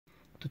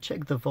to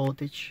check the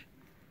voltage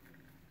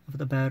of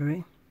the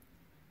battery,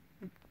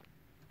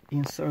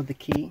 insert the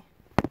key,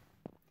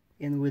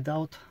 and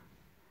without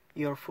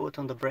your foot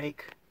on the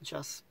brake,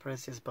 just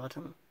press this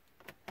button.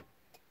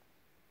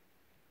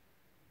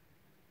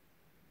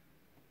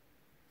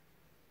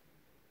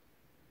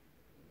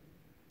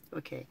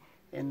 Okay,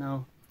 and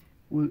now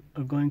we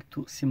are going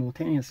to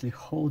simultaneously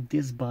hold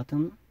this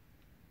button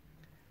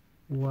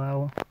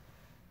while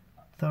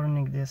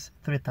turning this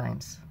 3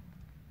 times,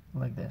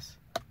 like this.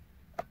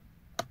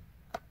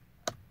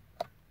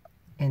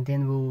 And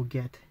then we will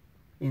get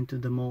into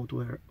the mode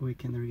where we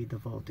can read the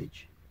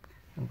voltage.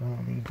 I'm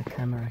gonna leave the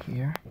camera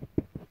here.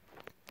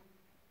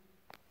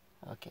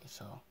 Okay,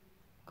 so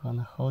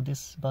gonna hold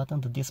this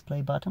button, the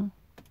display button.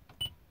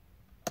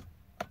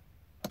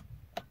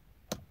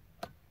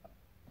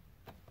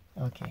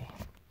 Okay,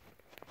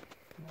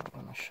 now I'm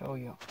gonna show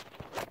you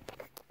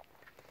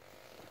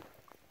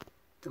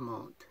the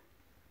mode.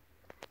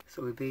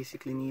 So we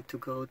basically need to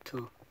go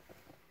to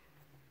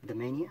the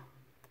menu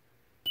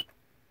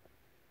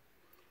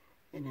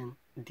and then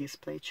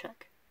display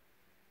check,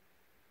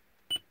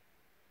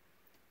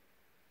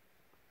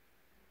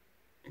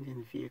 and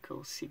then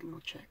vehicle signal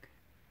check.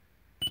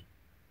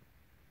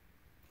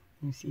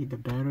 You see the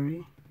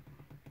battery,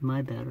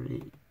 my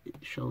battery, it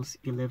shows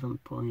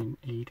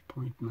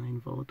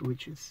 11.8.9 volt,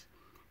 which is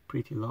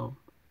pretty low,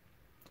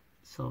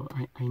 so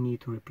I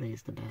need to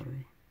replace the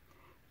battery.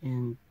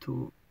 And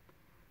to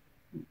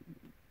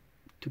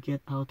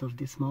get out of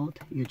this mode,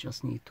 you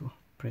just need to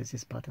press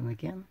this button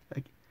again,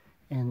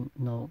 and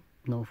no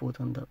foot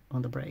on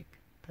the brake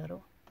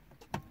pedal.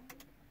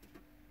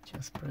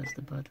 Just press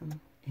the button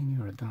and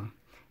you're done.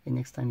 And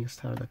next time you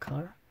start the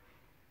car,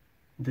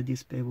 the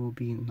display will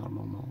be in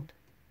normal mode.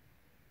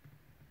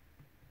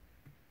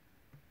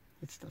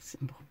 It's that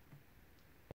simple.